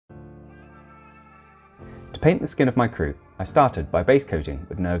paint the skin of my Kroot, I started by base coating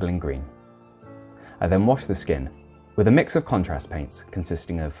with Nurgling Green. I then washed the skin with a mix of contrast paints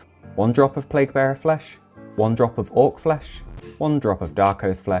consisting of 1 drop of Plaguebearer flesh, 1 drop of Orc flesh, 1 drop of Dark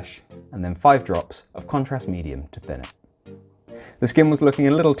Oath flesh, and then 5 drops of contrast medium to thin it. The skin was looking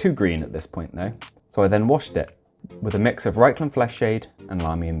a little too green at this point though, so I then washed it with a mix of Reikland Flesh Shade and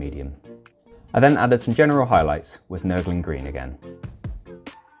Lamia Medium. I then added some general highlights with Nurgling Green again.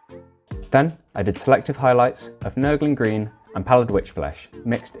 Then I did selective highlights of Nurgling Green and Pallid Witch Flesh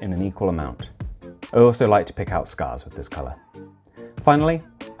mixed in an equal amount. I also like to pick out scars with this colour. Finally,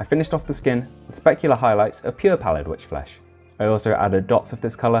 I finished off the skin with specular highlights of pure Pallid Witch Flesh. I also added dots of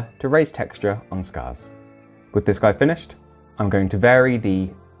this colour to raise texture on scars. With this guy finished, I'm going to vary the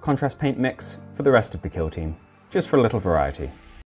contrast paint mix for the rest of the kill team, just for a little variety.